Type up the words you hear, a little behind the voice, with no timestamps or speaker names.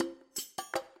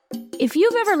If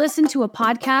you've ever listened to a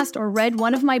podcast or read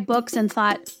one of my books and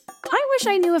thought, I wish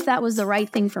I knew if that was the right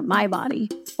thing for my body,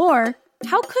 or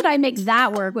how could I make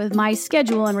that work with my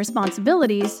schedule and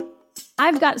responsibilities,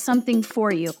 I've got something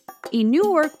for you. A new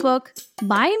workbook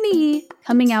by me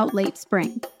coming out late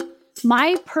spring.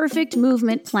 My Perfect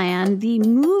Movement Plan, the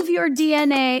Move Your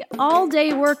DNA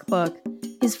all-day workbook,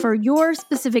 is for your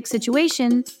specific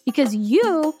situation because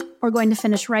you are going to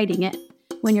finish writing it.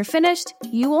 When you're finished,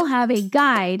 you will have a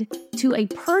guide to a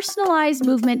personalized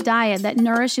movement diet that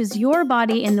nourishes your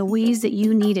body in the ways that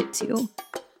you need it to.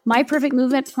 My Perfect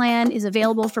Movement Plan is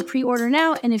available for pre-order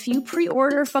now, and if you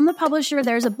pre-order from the publisher,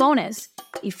 there's a bonus,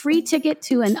 a free ticket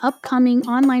to an upcoming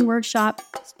online workshop,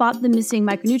 Spot the Missing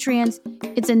Micronutrients.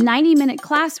 It's a 90-minute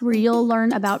class where you'll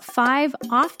learn about 5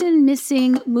 often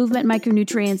missing movement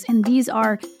micronutrients, and these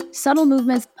are subtle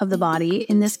movements of the body.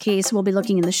 In this case, we'll be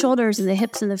looking in the shoulders and the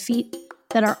hips and the feet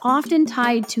that are often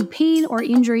tied to pain or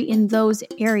injury in those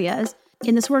areas.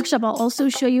 In this workshop, I'll also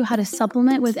show you how to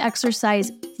supplement with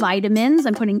exercise vitamins.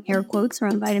 I'm putting air quotes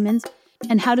around vitamins,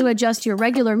 and how to adjust your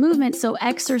regular movement so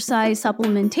exercise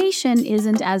supplementation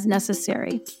isn't as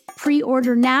necessary.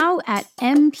 Pre-order now at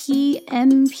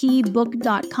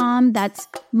mpmpbook.com. That's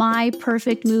My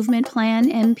Perfect Movement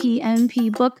Plan,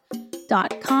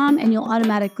 mpmpbook.com, and you'll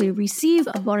automatically receive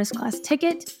a bonus class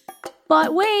ticket.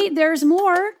 But wait, there's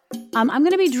more. I'm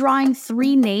going to be drawing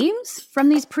 3 names from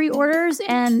these pre-orders,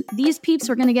 and these peeps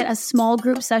are going to get a small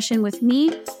group session with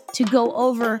me to go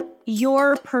over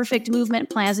your perfect movement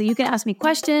plan. So you can ask me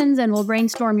questions, and we'll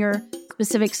brainstorm your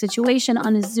specific situation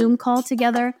on a Zoom call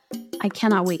together. I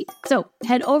cannot wait. So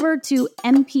head over to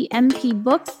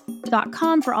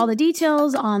mpmpbook.com for all the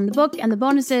details on the book and the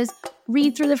bonuses.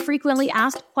 Read through the frequently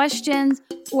asked questions,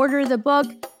 order the book,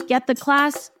 get the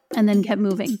class, and then get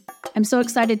moving. I'm so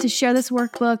excited to share this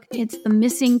workbook. It's the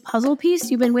missing puzzle piece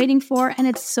you've been waiting for, and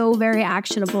it's so very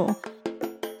actionable.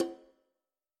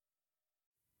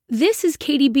 This is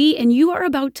Katie B, and you are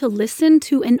about to listen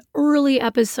to an early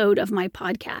episode of my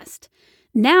podcast.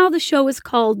 Now the show is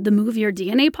called the Move Your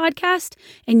DNA Podcast,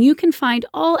 and you can find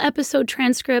all episode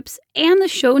transcripts and the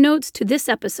show notes to this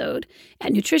episode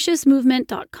at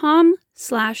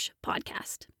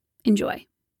nutritiousmovement.com/podcast. Enjoy.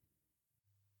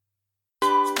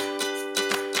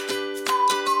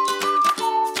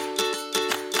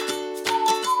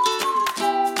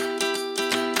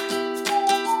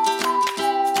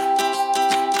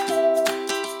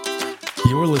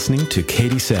 You're listening to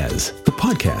Katie Says, the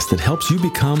podcast that helps you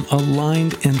become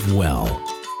aligned and well.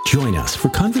 Join us for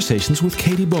conversations with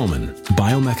Katie Bowman,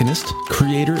 biomechanist,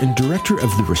 creator, and director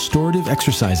of the Restorative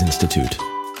Exercise Institute,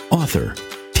 author,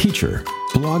 teacher,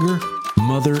 blogger,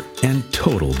 mother, and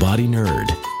total body nerd.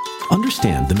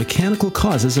 Understand the mechanical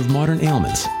causes of modern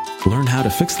ailments, learn how to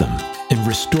fix them, and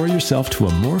restore yourself to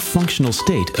a more functional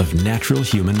state of natural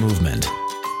human movement.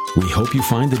 We hope you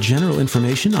find the general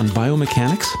information on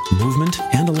biomechanics, movement,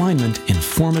 and alignment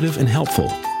informative and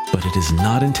helpful, but it is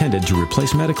not intended to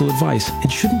replace medical advice and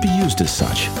shouldn't be used as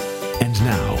such. And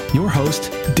now, your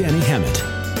host, Danny Hemmett.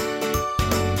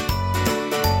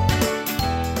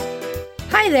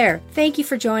 Hi there. Thank you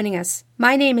for joining us.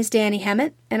 My name is Danny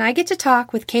Hemmett, and I get to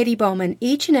talk with Katie Bowman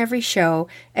each and every show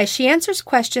as she answers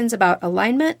questions about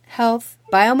alignment, health,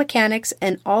 biomechanics,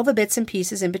 and all the bits and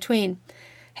pieces in between.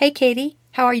 Hey, Katie.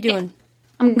 How are you doing?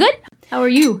 I'm good. How are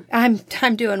you? I'm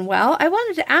doing well. I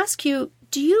wanted to ask you,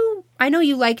 I know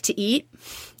you like to eat.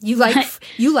 You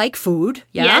like food.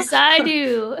 Yeah? Yes, I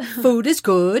do. Food is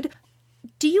good.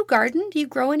 Do you garden? Do you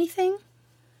grow anything?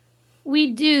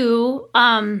 We do.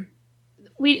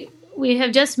 We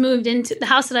have just moved into the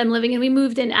house that I'm living in. We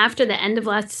moved in after the end of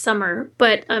last summer,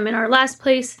 but in our last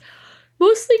place,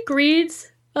 mostly greens.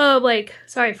 Oh,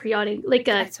 sorry for yawning.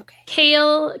 That's okay.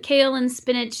 Kale and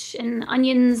spinach and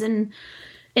onions and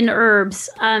herbs.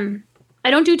 I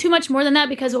don't do too much more than that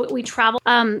because we travel.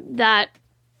 That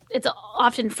it's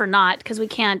often for naught because we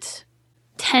can't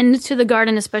tend to the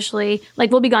garden, especially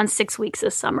we'll be gone 6 weeks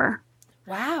this summer.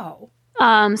 Wow.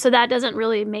 So that doesn't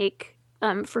really make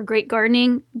for great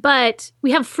gardening. But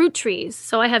we have fruit trees.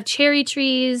 So I have cherry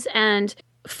trees and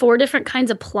 4 different kinds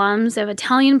of plums. I have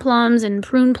Italian plums and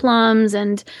prune plums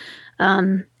and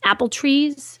apple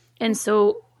trees. And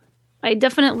so I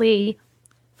definitely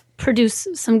produce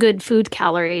some good food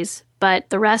calories, but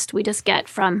the rest we just get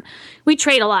we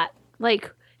trade a lot.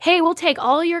 Hey, we'll take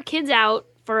all your kids out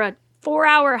for a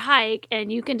 4-hour hike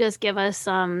and you can just give us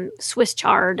some Swiss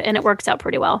chard, and it works out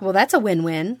pretty well. Well, that's a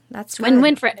win-win. That's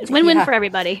win-win for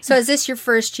everybody. So is this your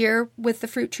first year with the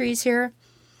fruit trees here?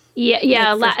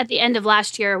 Yeah. At the end of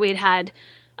last year, we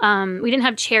didn't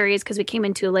have cherries because we came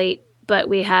in too late, but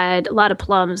we had a lot of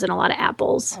plums and a lot of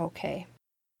apples. Okay.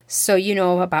 So you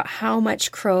know about how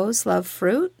much crows love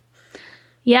fruit?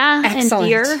 Yeah,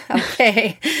 Excellent. and deer.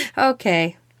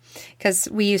 Okay. Because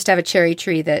we used to have a cherry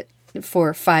tree that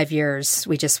for 5 years,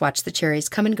 we just watched the cherries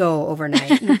come and go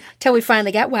overnight until we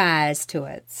finally got wise to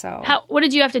it. So, what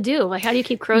did you have to do? Like, how do you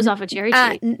keep crows off a cherry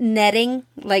tree? Netting,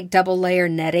 like double layer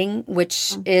netting,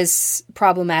 which is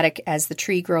problematic as the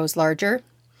tree grows larger.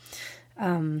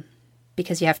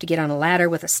 Because you have to get on a ladder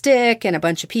with a stick and a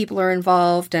bunch of people are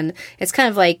involved. And it's kind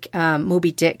of like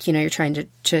Moby Dick, you're trying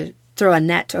to throw a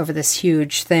net over this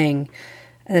huge thing,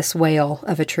 this whale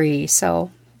of a tree.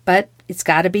 So, but it's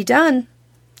got to be done.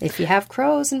 If you have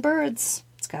crows and birds,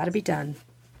 it's got to be done.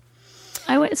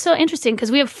 It's so interesting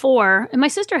because we have 4, and my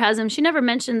sister has them. She never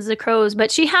mentions the crows,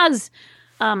 but she has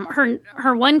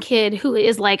her one kid who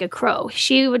is like a crow.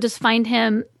 She would just find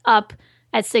him up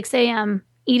at 6 a.m.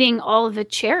 eating all of the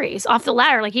cherries off the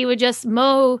ladder. Like he would just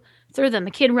mow through them.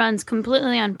 The kid runs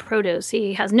completely on produce.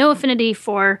 He has no affinity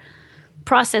for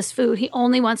processed food. He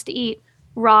only wants to eat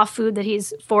raw food that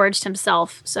he's foraged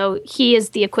himself. So he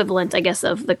is the equivalent, I guess,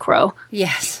 of the crow.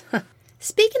 Yes.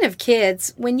 Speaking of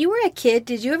kids, when you were a kid,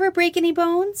 did you ever break any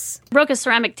bones? Broke a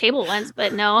ceramic table once,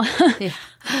 but no.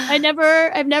 I've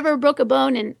never broke a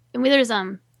bone, and there's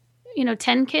 10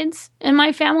 kids in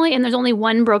my family, and there's only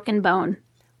one broken bone.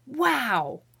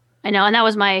 Wow. I know, and that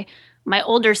was my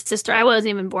older sister. I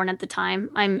wasn't even born at the time.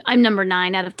 I'm number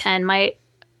 9 out of 10.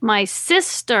 My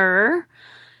sister,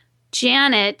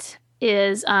 Janet,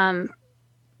 is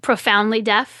profoundly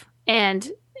deaf,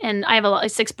 and I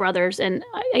have 6 brothers, and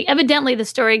evidently the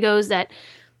story goes that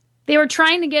they were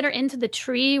trying to get her into the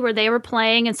tree where they were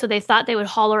playing, and so they thought they would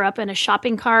haul her up in a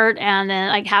shopping cart, and then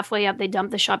like halfway up they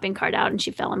dumped the shopping cart out and she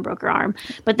fell and broke her arm.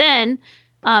 But then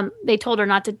they told her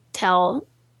not to tell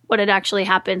what had actually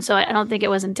happened, so I don't think it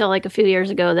was until like a few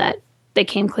years ago that they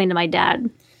came clean to my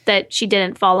dad that she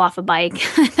didn't fall off a bike,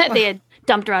 that they had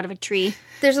dumped her out of a tree.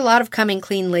 There's a lot of coming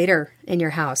clean later in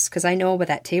your house, because I know about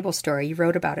that table story. You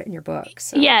wrote about it in your book.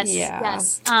 So.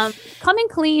 Yes. Coming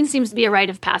clean seems to be a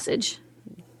rite of passage.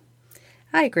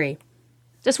 I agree.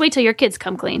 Just wait till your kids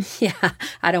come clean. Yeah,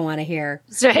 I don't want to hear.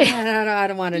 Right. I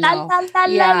don't want to know.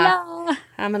 La.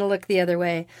 I'm going to look the other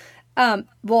way.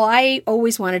 Well, I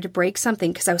always wanted to break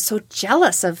something because I was so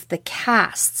jealous of the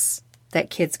casts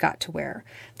that kids got to wear.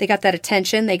 They got that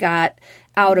attention. They got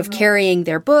out of carrying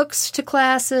their books to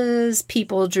classes.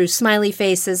 People drew smiley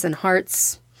faces and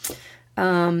hearts.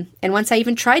 And once I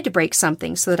even tried to break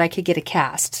something so that I could get a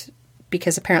cast,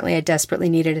 because apparently I desperately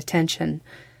needed attention.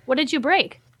 What did you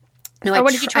break? No,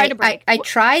 what did you try to break? I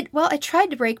tried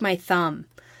to break my thumb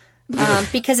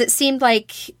because it seemed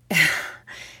like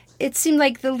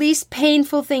the least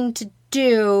painful thing to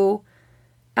do.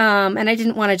 And I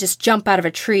didn't want to just jump out of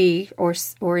a tree or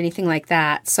anything like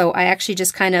that. So I actually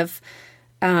just kind of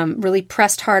really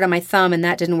pressed hard on my thumb, and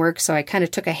that didn't work. So I kind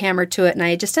of took a hammer to it, and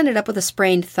I just ended up with a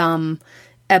sprained thumb,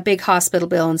 a big hospital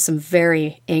bill, and some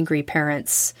very angry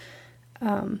parents.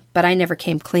 But I never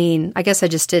came clean. I guess I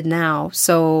just did now.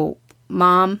 So,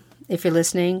 Mom, if you're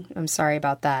listening, I'm sorry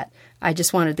about that. I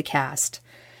just wanted the cast.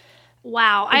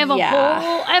 Wow, I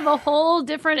have a whole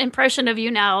different impression of you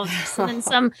now.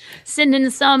 Sitting in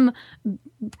some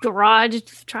garage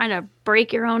trying to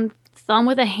break your own thumb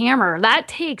with a hammer.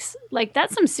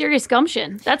 That's some serious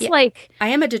gumption. I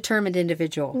am a determined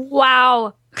individual.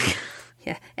 Wow.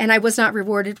 Yeah, and I was not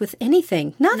rewarded with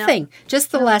anything. Nothing. No.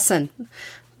 Just the lesson.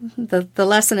 The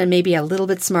lesson, and maybe a little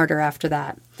bit smarter after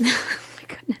that. Oh my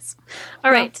goodness.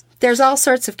 All right. There's all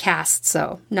sorts of casts,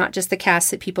 though. Not just the casts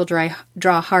that people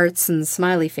draw hearts and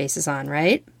smiley faces on,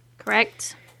 right?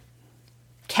 Correct.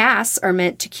 Casts are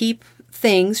meant to keep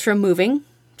things from moving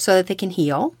so that they can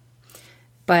heal.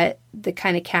 But the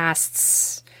kind of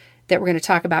casts that we're going to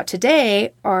talk about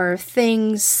today are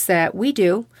things that we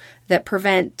do that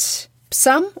prevent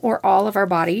some or all of our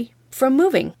body from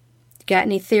moving. Got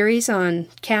any theories on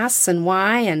casts and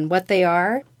why and what they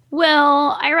are?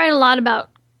 Well, I write a lot about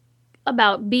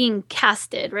being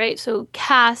casted, right? So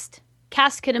cast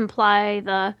could imply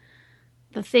the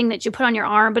thing that you put on your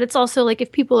arm, but it's also like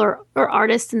if people are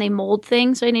artists and they mold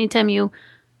things, right? Anytime you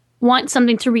want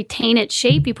something to retain its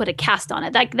shape, you put a cast on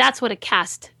it. That's what to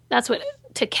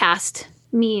cast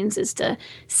means, is to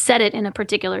set it in a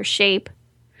particular shape.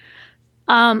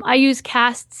 I use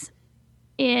the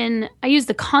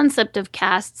concept of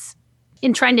casts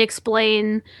in trying to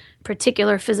explain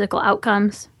particular physical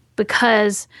outcomes,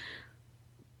 because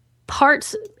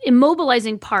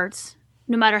immobilizing parts,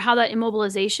 no matter how that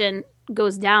immobilization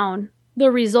goes down,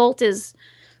 the result is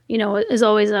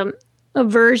always a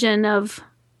version of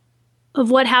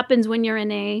what happens when you're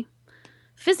in a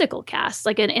physical cast,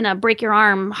 like in a break your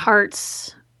arm,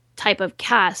 hearts type of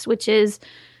cast, which is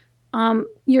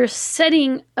you're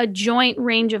setting a joint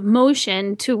range of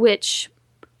motion to which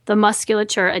the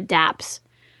musculature adapts.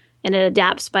 And it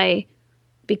adapts by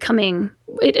atrophying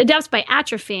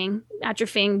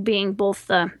being both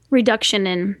the reduction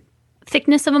in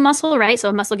thickness of a muscle, right? So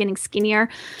a muscle getting skinnier,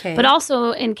 but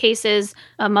also in cases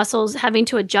of muscles having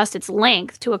to adjust its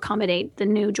length to accommodate the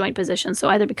new joint position. So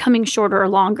either becoming shorter or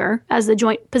longer as the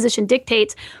joint position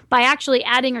dictates by actually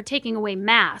adding or taking away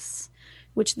mass,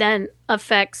 which then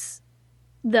affects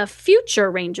the future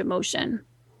range of motion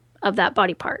of that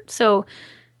body part. So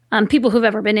people who've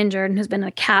ever been injured and who's been in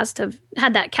a cast have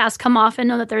had that cast come off and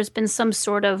know that there's been some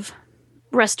sort of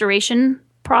restoration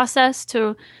process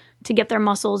to get their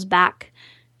muscles back.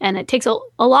 And it takes a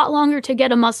lot longer to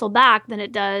get a muscle back than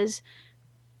it does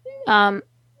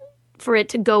for it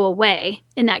to go away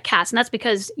in that cast. And that's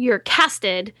because you're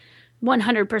casted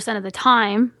 100% of the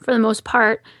time for the most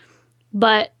part.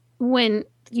 But when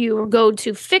you go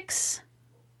to fix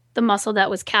the muscle that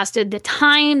was casted, the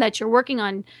time that you're working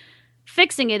on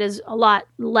fixing it is a lot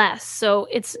less. So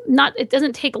it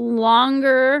doesn't take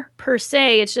longer per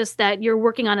se. It's just that you're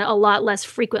working on it a lot less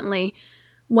frequently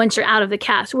once you're out of the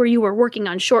cast, where you were working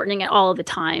on shortening it all of the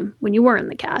time when you were in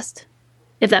the cast,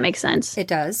 if that makes sense. It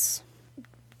does.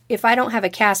 If I don't have a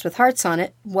cast with hearts on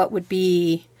it, what do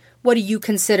you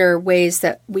consider ways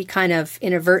that we kind of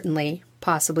inadvertently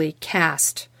possibly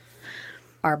cast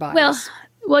our bodies?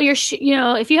 Well,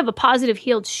 if you have a positive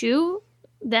heeled shoe,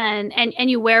 then and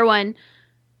you wear one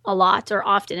a lot or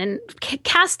often, and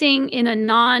casting in a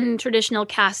non-traditional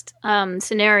cast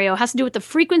scenario has to do with the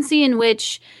frequency in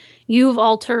which you've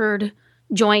altered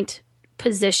joint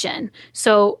position.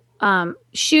 So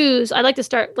shoes, I like to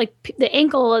start, like the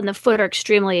ankle and the foot are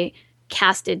extremely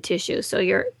casted tissue. So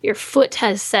your foot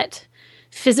has set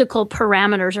physical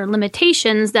parameters or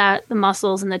limitations that the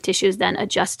muscles and the tissues then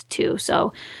adjust to.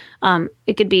 So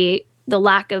it could be the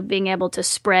lack of being able to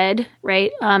spread,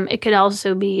 right? It could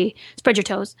also be spread your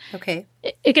toes. Okay.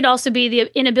 It could also be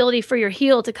the inability for your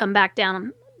heel to come back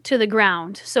down to the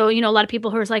ground. So, a lot of people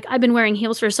who are like, I've been wearing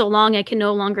heels for so long, I can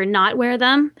no longer not wear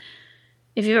them.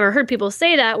 If you've ever heard people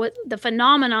say that, what the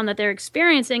phenomenon that they're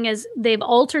experiencing is they've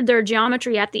altered their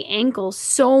geometry at the ankle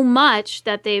so much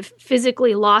that they've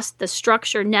physically lost the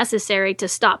structure necessary to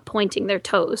stop pointing their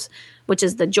toes, which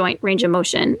is the joint range of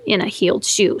motion in a heeled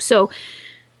shoe. So,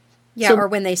 or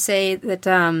when they say that,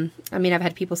 I've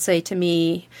had people say to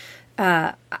me,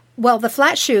 well, the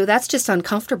flat shoe, that's just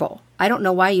uncomfortable. I don't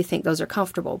know why you think those are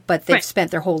comfortable, but they've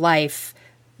spent their whole life,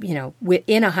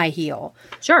 in a high heel.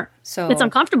 Sure. So it's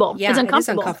uncomfortable. Yeah, it's uncomfortable.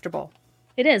 It is uncomfortable.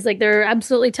 It is. Like, they're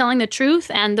absolutely telling the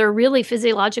truth, and they're really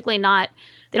physiologically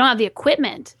they don't have the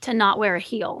equipment to not wear a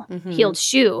heeled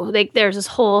shoe. There's this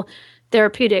whole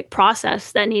therapeutic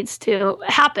process that needs to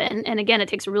happen. And again, it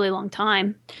takes a really long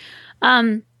time.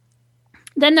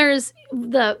 Then there's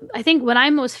I think what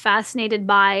I'm most fascinated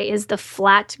by is the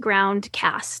flat ground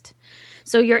cast.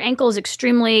 So your ankle is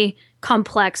extremely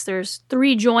complex. There's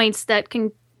 3 joints that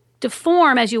can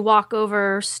deform as you walk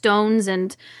over stones.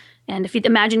 And if you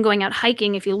imagine going out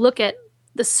hiking, if you look at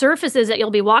the surfaces that you'll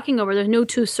be walking over, there's no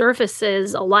 2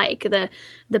 surfaces alike.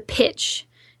 The pitch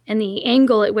and the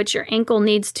angle at which your ankle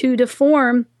needs to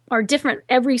deform are different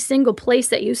every single place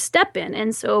that you step in.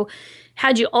 And so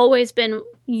had you always been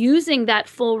using that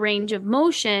full range of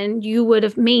motion, you would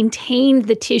have maintained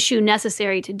the tissue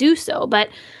necessary to do so. But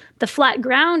the flat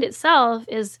ground itself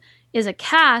is a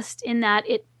cast in that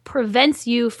it prevents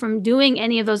you from doing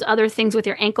any of those other things with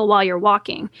your ankle while you're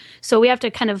walking. So we have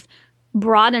to kind of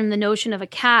broaden the notion of a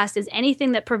cast as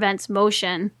anything that prevents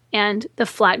motion, and the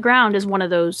flat ground is one of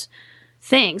those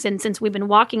things. And since we've been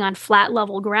walking on flat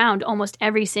level ground almost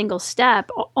every single step,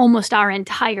 almost our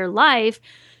entire life,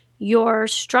 your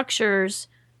structures,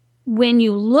 when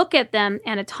you look at them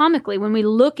anatomically, when we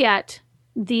look at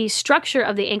the structure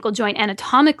of the ankle joint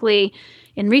anatomically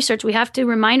in research, we have to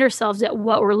remind ourselves that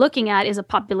what we're looking at is a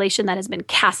population that has been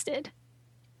casted.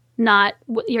 Not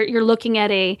you're looking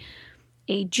at a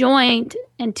joint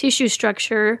and tissue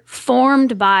structure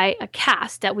formed by a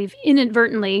cast that we've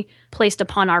inadvertently placed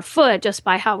upon our foot just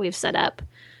by how we've set up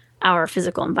our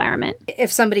physical environment.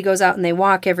 If somebody goes out and they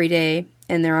walk every day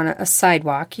and they're on a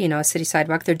sidewalk, a city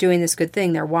sidewalk, they're doing this good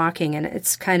thing, they're walking, and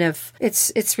it's kind of,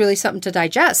 it's really something to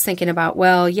digest, thinking about,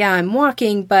 well, yeah, I'm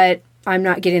walking, but I'm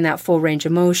not getting that full range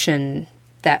of motion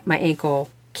that my ankle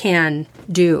can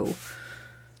do.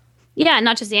 Yeah,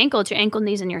 not just the ankle, it's your ankle,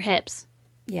 knees, and your hips.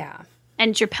 Yeah.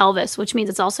 And it's your pelvis, which means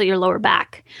it's also your lower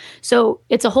back. So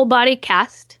it's a whole body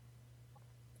cast.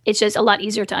 It's just a lot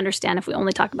easier to understand if we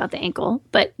only talk about the ankle.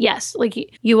 But yes, like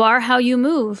you are how you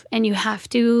move, and you have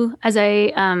to, as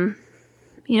a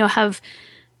have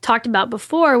talked about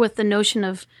before with the notion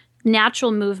of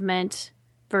natural movement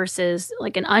versus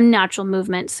like an unnatural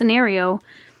movement scenario,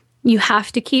 you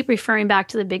have to keep referring back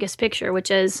to the biggest picture, which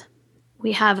is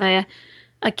we have a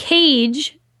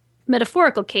cage,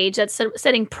 metaphorical cage, that's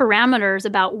setting parameters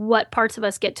about what parts of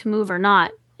us get to move or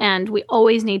not. And we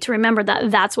always need to remember that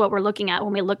that's what we're looking at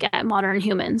when we look at modern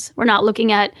humans. We're not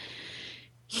looking at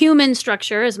human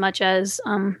structure as much as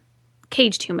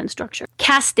caged human structure,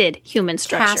 casted human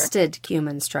structure. Casted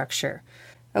human structure.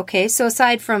 Okay, so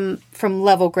aside from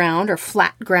level ground or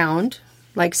flat ground,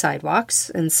 like sidewalks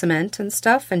and cement and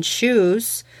stuff and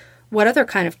shoes, what other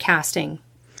kind of casting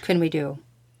can we do?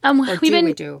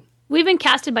 We've been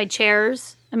casted by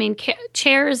chairs. I mean,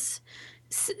 chairs,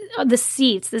 the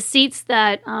seats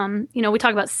that, we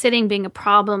talk about sitting being a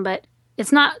problem, but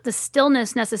it's not the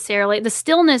stillness necessarily. The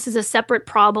stillness is a separate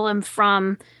problem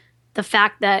from the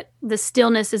fact that the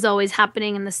stillness is always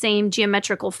happening in the same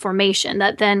geometrical formation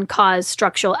that then cause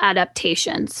structural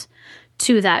adaptations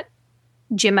to that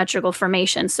geometrical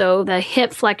formation. So the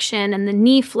hip flexion and the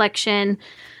knee flexion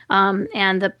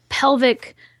and the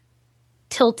pelvic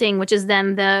tilting, which is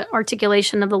then the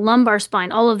articulation of the lumbar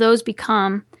spine, all of those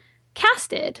become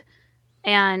casted.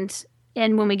 And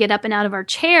when we get up and out of our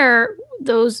chair,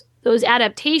 those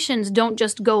adaptations don't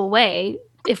just go away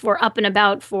if we're up and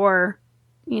about for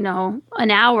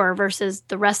an hour versus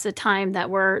the rest of the time that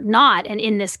we're not and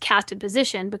in this casted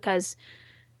position, because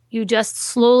you just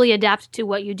slowly adapt to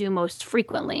what you do most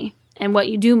frequently. And what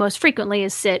you do most frequently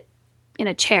is sit in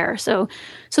a chair. So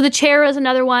the chair is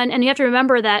another one. And you have to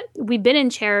remember that we've been in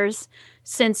chairs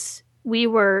since we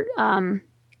were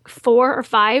 4 or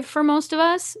 5 for most of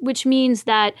us, which means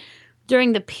that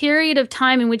during the period of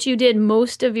time in which you did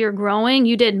most of your growing,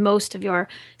 you did most of your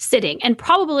sitting. And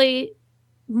probably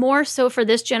more so for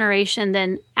this generation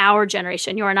than our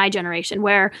generation, your and I generation,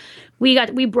 where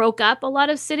we broke up a lot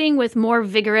of sitting with more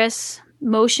vigorous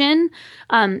motion.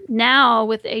 Now,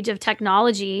 with the age of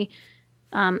technology,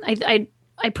 I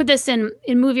put this in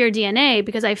Move Your DNA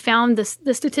because I found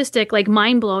the statistic like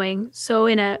mind-blowing. So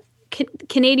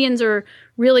Canadians are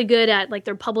really good at like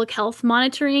their public health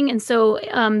monitoring. And so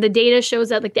the data shows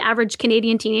that like the average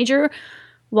Canadian teenager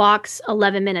walks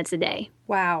 11 minutes a day.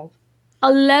 Wow.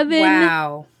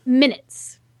 11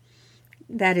 minutes.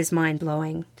 That is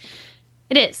mind-blowing.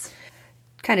 It is.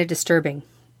 Kind of disturbing,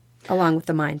 along with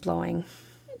the mind-blowing.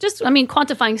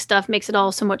 Quantifying stuff makes it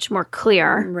all so much more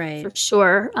clear. Right. For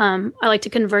sure. I like to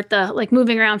convert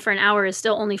moving around for an hour is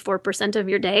still only 4% of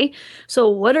your day. So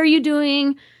what are you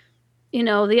doing?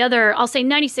 The other, I'll say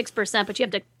 96%, but you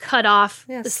have to cut off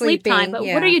the sleep time. But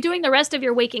what are you doing the rest of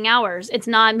your waking hours? It's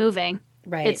not moving.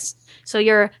 Right. So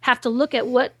you have to look at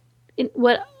what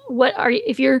are you,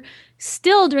 if you're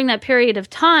still during that period of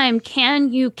time,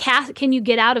 can you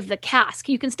get out of the cast?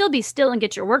 You can still be still and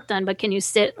get your work done, but can you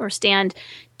sit or stand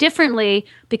differently?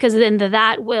 Because then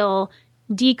that will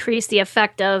decrease the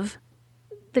effect of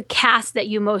the cast that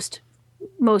you most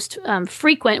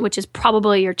frequent, which is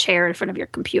probably your chair in front of your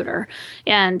computer.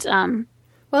 And and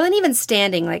even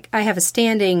standing, like I have a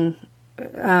standing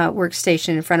workstation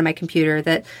in front of my computer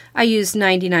that I use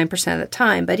 99% of the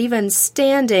time, but even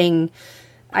standing,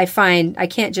 I find I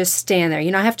can't just stand there.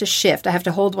 I have to shift. I have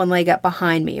to hold one leg up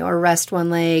behind me or rest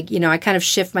one leg. I kind of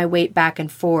shift my weight back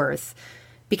and forth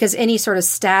because any sort of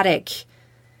static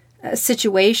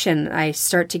situation I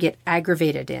start to get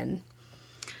aggravated in.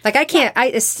 Like I can't,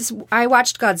 I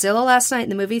watched Godzilla last night in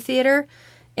the movie theater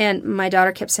and my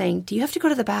daughter kept saying, "Do you have to go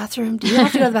to the bathroom? Do you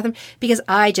have to go to the bathroom?" Because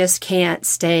I just can't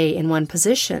stay in one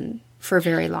position for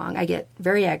very long. I get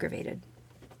very aggravated.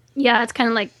 Yeah, it's kind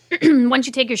of like once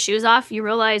you take your shoes off, you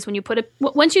realize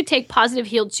once you take positive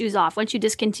heeled shoes off, once you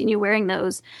discontinue wearing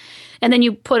those, and then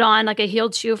you put on like a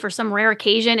heeled shoe for some rare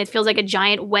occasion, it feels like a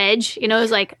giant wedge,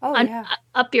 it's like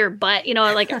up your butt,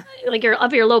 like you're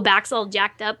up your low back's all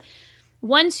jacked up.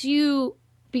 Once you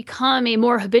become a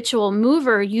more habitual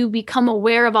mover, you become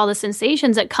aware of all the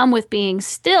sensations that come with being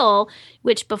still,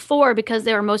 which before, because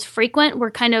they were most frequent,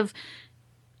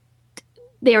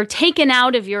 they are taken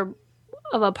out of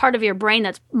a part of your brain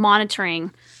that's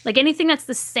monitoring. Like anything that's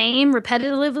the same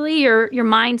repetitively, your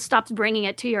mind stops bringing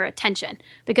it to your attention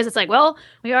because it's like, well,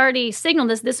 we already signaled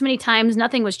this many times,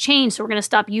 nothing was changed, so we're going to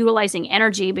stop utilizing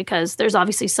energy because there's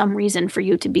obviously some reason for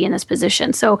you to be in this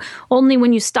position. So only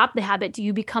when you stop the habit do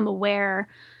you become aware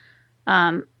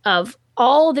of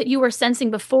all that you were sensing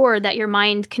before that your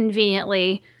mind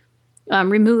conveniently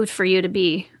removed for you to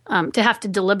be to have to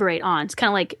deliberate on. It's kind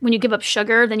of like when you give up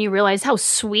sugar, then you realize how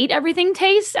sweet everything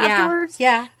tastes afterwards.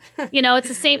 Yeah. It's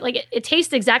the same. Like it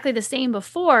tastes exactly the same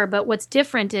before, but what's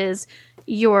different is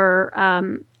your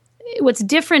what's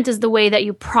different is the way that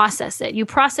you process it. You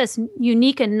process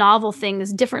unique and novel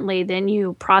things differently than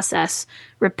you process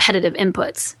repetitive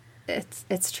inputs.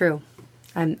 It's true.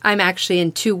 I'm actually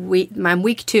in I'm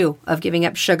week 2 of giving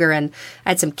up sugar, and I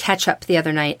had some ketchup the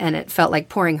other night, and it felt like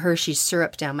pouring Hershey's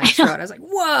syrup down my throat. I was like,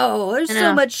 whoa, there's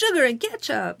so much sugar in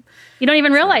ketchup. You don't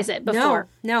even realize it before.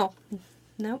 No,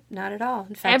 not at all.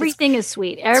 In fact, everything is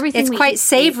sweet. Everything. It's quite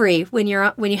savory when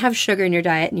you have sugar in your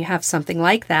diet and you have something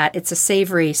like that. It's a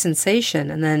savory sensation,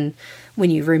 and then when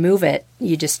you remove it,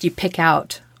 you pick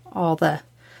out all the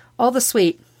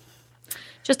sweet.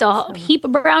 Just a heap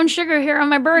of brown sugar here on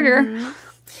my burger. Mm-hmm.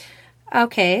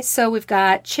 Okay, so we've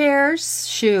got chairs,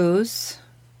 shoes,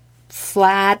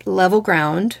 flat, level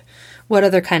ground. What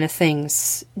other kind of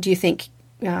things do you think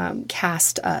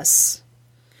cast us?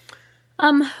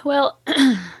 Well,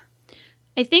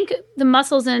 I think the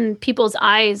muscles in people's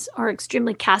eyes are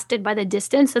extremely casted by the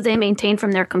distance that they maintain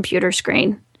from their computer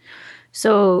screen.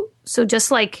 So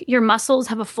just like your muscles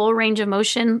have a full range of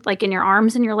motion, like in your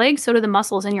arms and your legs, so do the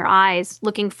muscles in your eyes.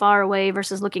 Looking far away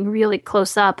versus looking really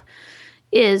close up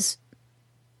is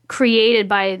created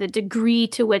by the degree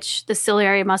to which the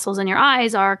ciliary muscles in your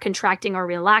eyes are contracting or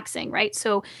relaxing, right?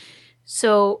 So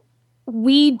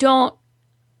we don't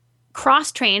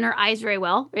cross-train our eyes very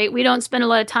well, right? We don't spend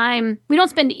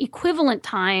equivalent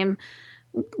time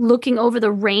looking over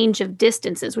the range of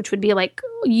distances, which would be like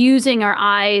using our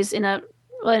eyes in a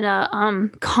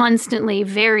constantly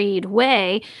varied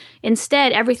way.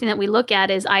 Instead, everything that we look at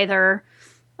is either,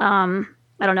 I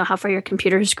don't know how far your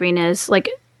computer screen is. Like,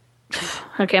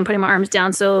 okay, I'm putting my arms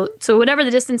down. So whatever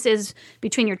the distance is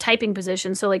between your typing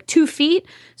position. So like 2 feet.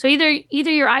 So either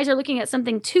your eyes are looking at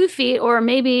something 2 feet, or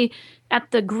maybe at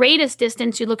the greatest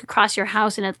distance, you look across your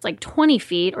house and it's like 20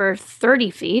 feet or 30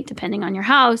 feet, depending on your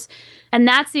house. And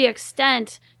that's the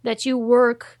extent that you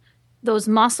work those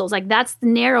muscles. Like that's the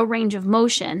narrow range of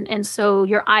motion. And so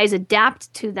your eyes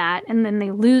adapt to that, and then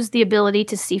they lose the ability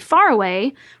to see far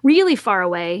away, really far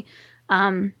away,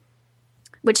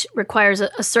 which requires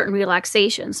a certain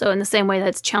relaxation. So in the same way that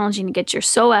it's challenging to get your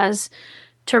psoas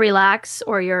to relax,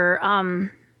 or your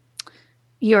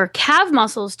calf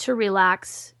muscles to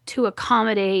relax to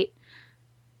accommodate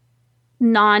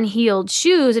non-heeled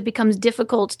shoes, it becomes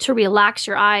difficult to relax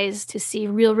your eyes to see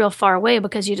real far away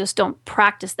because you just don't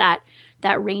practice that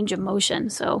range of motion.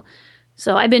 So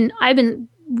I've been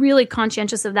really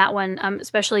conscientious of that one,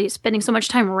 especially spending so much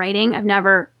time writing. I've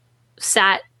never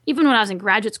sat, even when I was in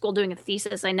graduate school doing a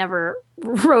thesis, I never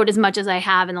wrote as much as I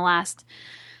have in the last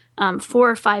 4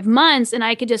 or 5 months, and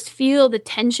I could just feel the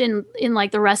tension in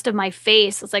like the rest of my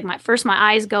face. It's like my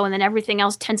eyes go, and then everything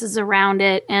else tenses around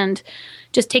it, and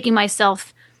just taking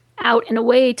myself out and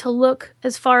away to look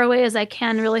as far away as I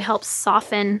can really helps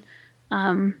soften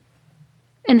and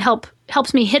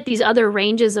helps me hit these other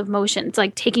ranges of motion. It's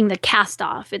like taking the cast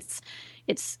off.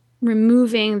 It's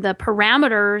removing the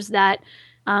parameters that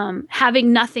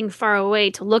having nothing far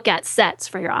away to look at sets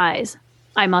for your eye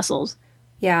muscles.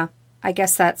 Yeah. I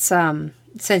guess that's,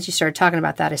 since you started talking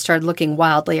about that, I started looking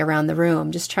wildly around the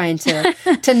room, just trying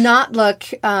to not look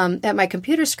at my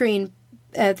computer screen.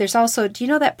 There's also, do you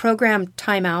know that program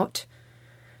Time Out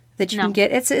that you can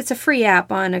get? It's a free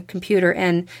app on a computer,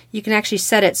 and you can actually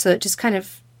set it so it just kind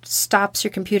of stops your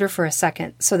computer for a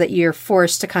second so that you're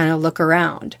forced to kind of look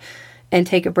around and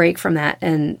take a break from that.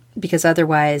 And because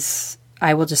otherwise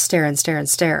I will just stare and stare and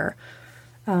stare.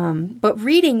 But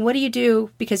reading, what do you do?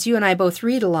 Because you and I both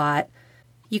read a lot.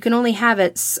 You can only have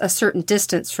it a certain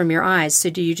distance from your eyes. So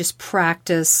do you just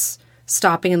practice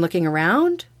stopping and looking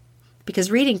around?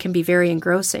 Because reading can be very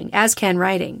engrossing, as can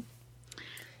writing.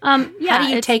 How do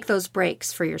you take those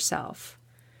breaks for yourself?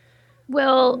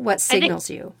 Well, what signals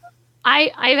you?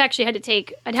 I've actually had to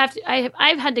take.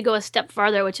 I've had to go a step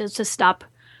farther, which is to stop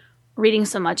reading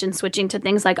so much and switching to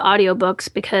things like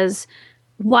audiobooks, because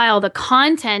while the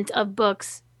content of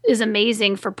books is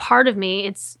amazing for part of me,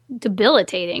 it's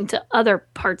debilitating to other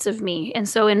parts of me. And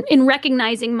so in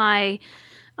recognizing my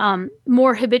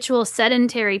more habitual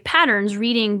sedentary patterns,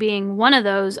 reading being one of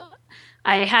those,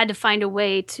 I had to find a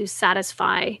way to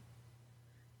satisfy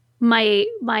my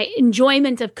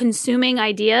enjoyment of consuming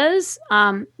ideas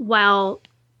while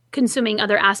consuming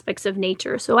other aspects of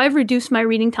nature. So I've reduced my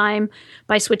reading time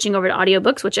by switching over to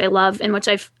audiobooks, which I love and which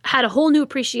I've had a whole new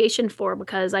appreciation for,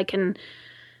 because I can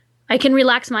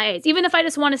relax my eyes. Even if I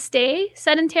just want to stay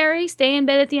sedentary, stay in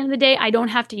bed at the end of the day, I don't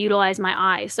have to utilize my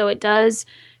eyes. So it does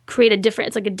create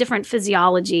it's like a different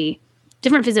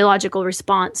physiological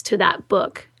response to that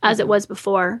book as it was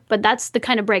before. But that's the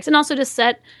kind of breaks. And also just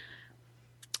set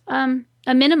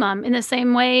a minimum in the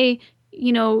same way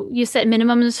you set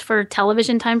minimums for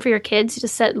television time for your kids. You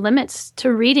just set limits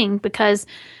to reading because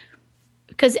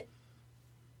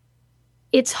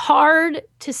it's hard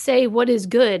to say what is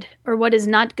good or what is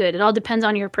not good. It all depends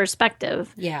on your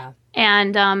perspective. Yeah.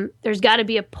 And there's got to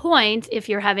be a point if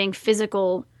you're having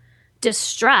physical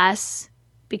distress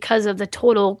because of the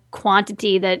total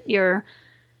quantity that you're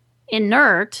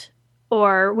inert,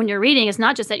 or when you're reading, it's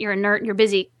not just that you're inert and you're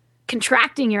busy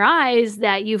contracting your eyes,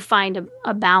 that you find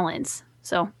a balance.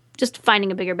 So just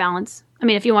finding a bigger balance. I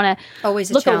mean, if you want to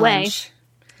look away,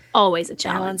 always a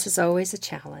challenge. Balance is always a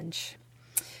challenge.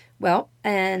 Well,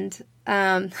 and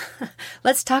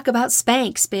let's talk about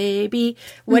Spanx, baby.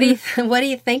 What do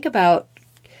you think about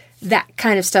that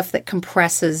kind of stuff that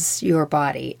compresses your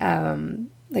body,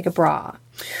 like a bra?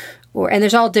 And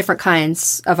there's all different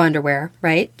kinds of underwear,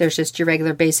 right? There's just your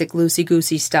regular basic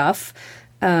loosey-goosey stuff,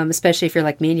 especially if you're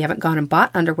like me and you haven't gone and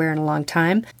bought underwear in a long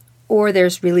time. Or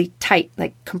there's really tight,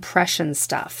 like compression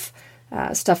stuff,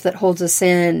 stuff that holds us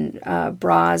in,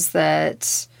 bras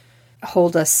that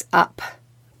hold us up,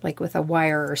 like with a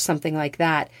wire or something like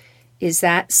that. Is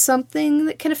that something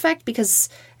that can affect? Because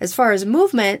as far as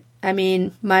movement, I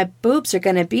mean, my boobs are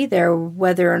going to be there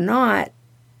whether or not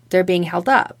they're being held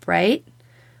up, right?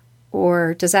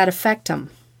 Or does that affect them?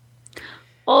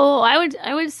 Oh, I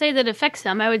would say that affects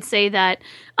them. I would say that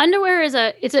underwear is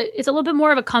it's a little bit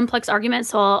more of a complex argument.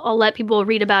 So I'll let people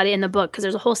read about it in the book, because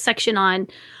there's a whole section on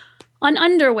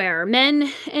underwear,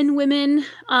 men and women,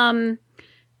 and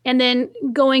then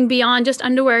going beyond just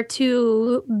underwear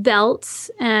to belts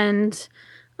and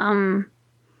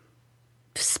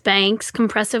Spanx,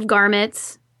 compressive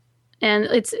garments, and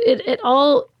it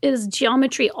all is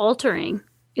geometry altering.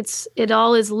 It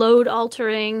all is load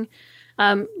altering.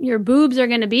 Your boobs are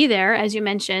going to be there, as you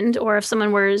mentioned, or if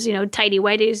someone wears, tighty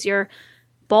whities, your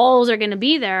balls are going to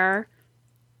be there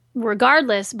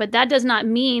regardless. But that does not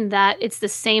mean that it's the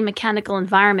same mechanical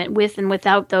environment with and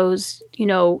without those,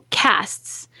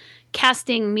 casts.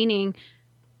 Casting meaning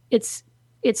it's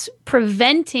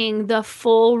preventing the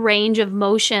full range of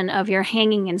motion of your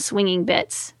hanging and swinging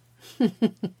bits.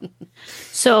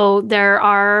 So there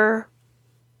are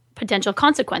potential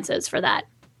consequences for that.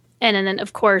 And then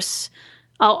of course,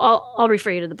 I'll refer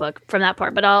you to the book from that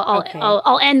part, but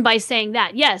I'll end by saying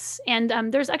that yes. And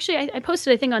there's actually I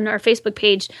posted, I think, on our Facebook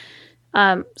page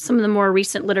some of the more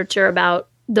recent literature about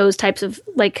those types of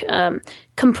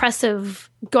compressive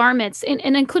garments, and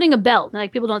including a belt.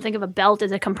 Like, people don't think of a belt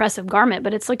as a compressive garment,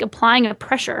 but it's like applying a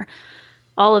pressure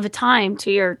all of the time to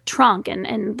your trunk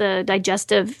and the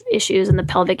digestive issues and the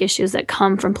pelvic issues that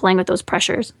come from playing with those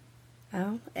pressures.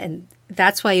 Oh, and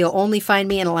that's why you'll only find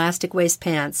me in elastic waist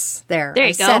pants. There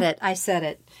you go. I said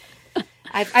it.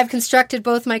 I've constructed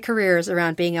both my careers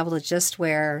around being able to just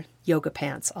wear yoga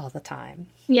pants all the time.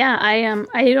 Yeah,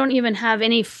 I don't even have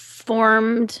any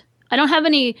I don't have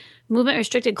any movement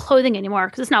restricted clothing anymore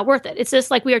because it's not worth it. It's just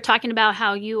like we were talking about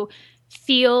how you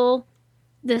feel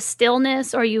the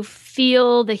stillness or you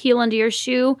feel the heel under your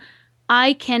shoe.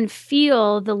 I can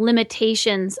feel the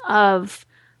limitations of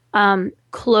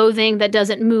clothing that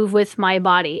doesn't move with my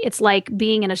body. It's like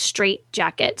being in a straight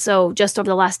jacket. So just over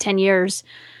the last 10 years,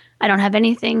 I don't have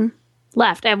anything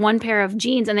left. I have one pair of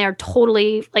jeans and they are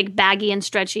totally like baggy and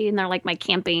stretchy, and they're like my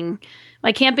camping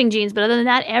jeans. But other than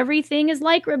that, everything is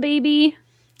Lycra, baby.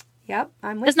 Yep,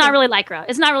 I'm with you. It's not really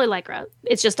Lycra.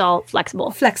 It's just all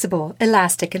flexible. Flexible,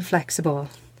 elastic and flexible.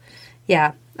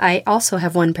 Yeah, I also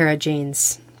have one pair of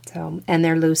jeans. And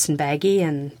they're loose and baggy,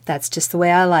 and that's just the way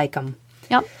I like them.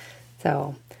 Yep.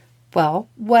 So, well,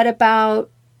 what about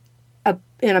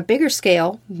in a bigger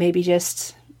scale, maybe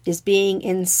just is being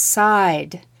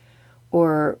inside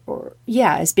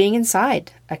is being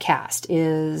inside a cast?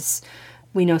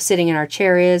 We know sitting in our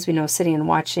chair we know sitting and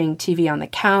watching TV on the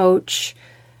couch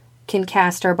can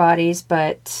cast our bodies,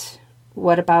 but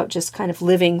what about just kind of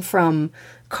living from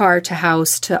car to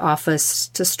house to office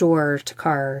to store to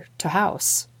car to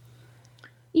house?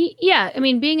 Yeah, I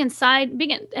mean, being inside,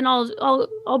 and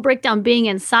I'll break down being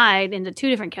inside into two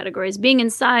different categories. Being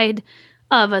inside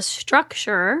of a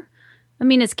structure, I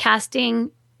mean, it's casting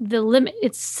the limit.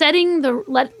 It's setting the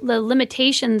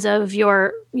limitations of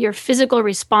your physical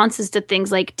responses to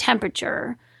things like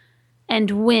temperature and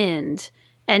wind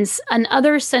and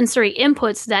other sensory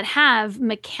inputs that have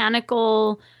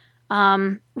mechanical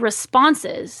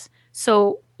responses.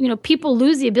 So, people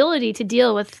lose the ability to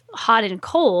deal with hot and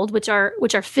cold, which are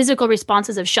physical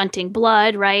responses of shunting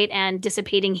blood, right, and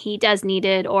dissipating heat as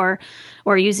needed, or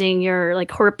using your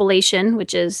horripilation,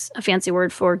 which is a fancy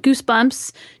word for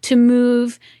goosebumps, to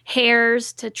move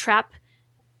hairs, to trap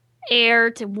air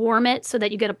to warm it so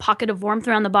that you get a pocket of warmth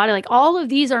around the body. Like all of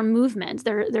these are movements.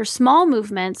 They're small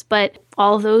movements, but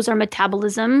all of those are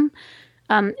metabolism,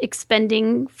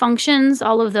 expending functions.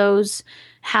 All of those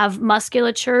have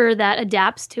musculature that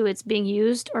adapts to its being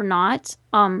used or not.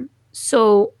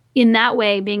 So in that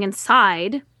way, being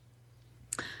inside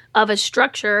of a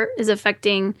structure is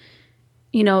affecting,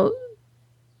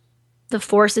 the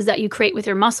forces that you create with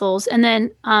your muscles. And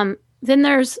then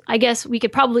there's, I guess we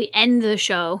could probably end the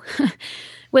show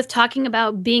with talking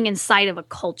about being inside of a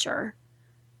culture.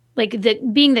 Like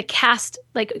being the cast,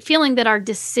 like feeling that our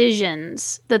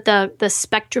decisions, that the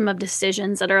spectrum of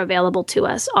decisions that are available to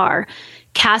us are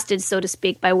casted, so to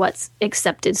speak, by what's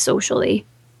accepted socially.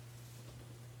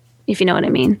 If you know what I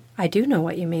mean. I do know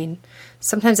what you mean.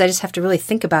 Sometimes I just have to really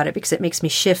think about it because it makes me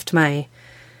shift my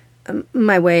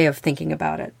way of thinking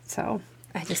about it. So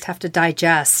I just have to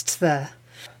digest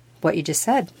what you just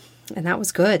said. And that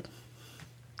was good.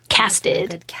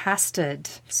 Casted. Casted.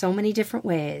 So many different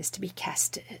ways to be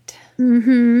casted.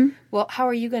 Mm-hmm. Well, how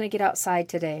are you going to get outside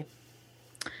today?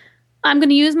 I'm going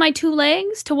to use my 2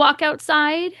 legs to walk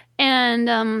outside, and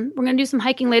we're going to do some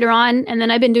hiking later on. And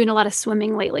then I've been doing a lot of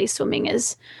swimming lately. Swimming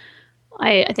is,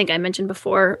 I think I mentioned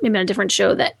before, maybe on a different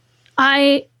show, that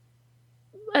I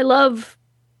love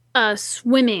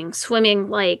swimming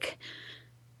like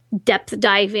depth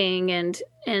diving and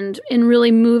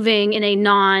really moving in a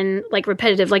non like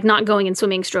repetitive, like not going and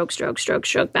swimming stroke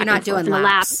back and forth in a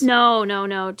lap.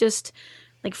 No, just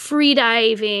like free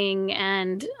diving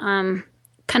and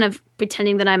kind of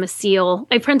pretending that I'm a seal.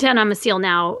 I pretend I'm a seal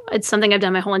now. It's something I've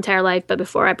done my whole entire life, but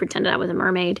before I pretended I was a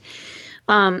mermaid.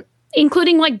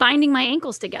 Including like binding my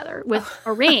ankles together with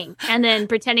a ring and then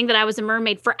pretending that I was a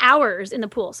mermaid for hours in the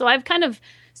pool. So I've kind of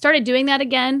started doing that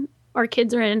again. Our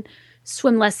kids are in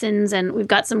swim lessons, and we've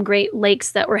got some great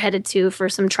lakes that we're headed to for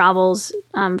some travels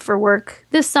for work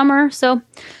this summer. So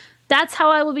that's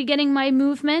how I will be getting my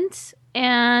movement,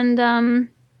 and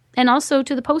also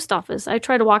to the post office. I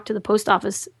try to walk to the post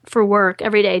office for work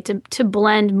every day to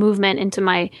blend movement into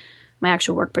my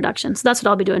actual work production. So that's what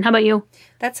I'll be doing. How about you?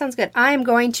 That sounds good. I am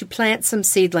going to plant some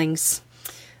seedlings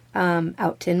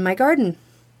out in my garden.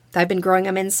 I've been growing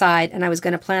them inside, and I was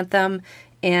going to plant them,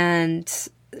 and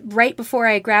right before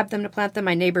I grabbed them to plant them,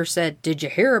 my neighbor said, "Did you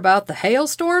hear about the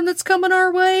hailstorm that's coming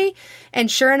our way?" And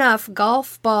sure enough,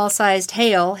 golf ball-sized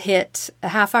hail hit a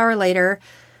half hour later,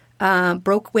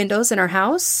 broke windows in our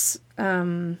house.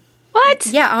 What?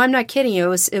 Yeah, I'm not kidding you.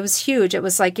 It was huge. It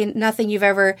was like nothing you've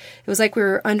ever. It was like we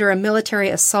were under a military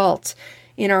assault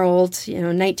in our old,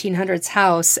 1900s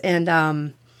house, and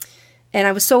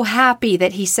I was so happy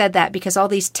that he said that, because all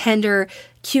these tender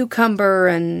cucumber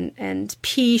and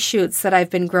pea shoots that I've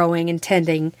been growing and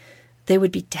tending, they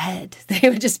would be dead. They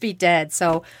would just be dead.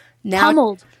 So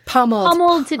now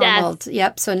pummeled to death.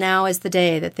 Yep. So now is the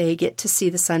day that they get to see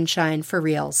the sunshine for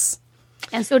reals.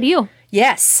 And so do you.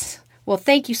 Yes. Well,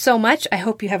 thank you so much. I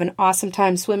hope you have an awesome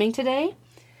time swimming today,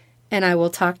 and I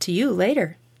will talk to you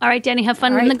later. All right, Danny, have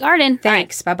fun in the garden.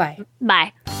 Thanks. Right. Bye-bye.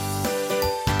 Bye.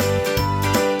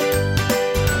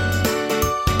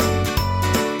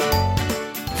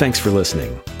 Thanks for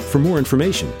listening. For more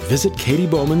information, visit Katie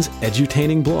Bowman's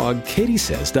edutaining blog,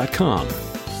 katiesays.com.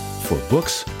 For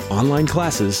books, online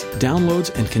classes,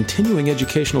 downloads, and continuing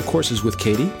educational courses with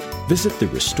Katie, visit the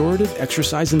Restorative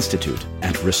Exercise Institute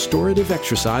at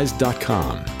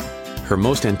restorativeexercise.com. Her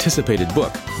most anticipated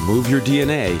book, Move Your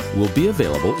DNA, will be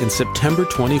available in September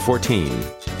 2014.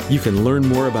 You can learn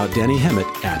more about Danny Hemmett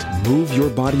at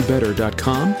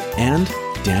moveyourbodybetter.com and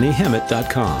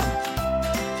dannyhemmett.com.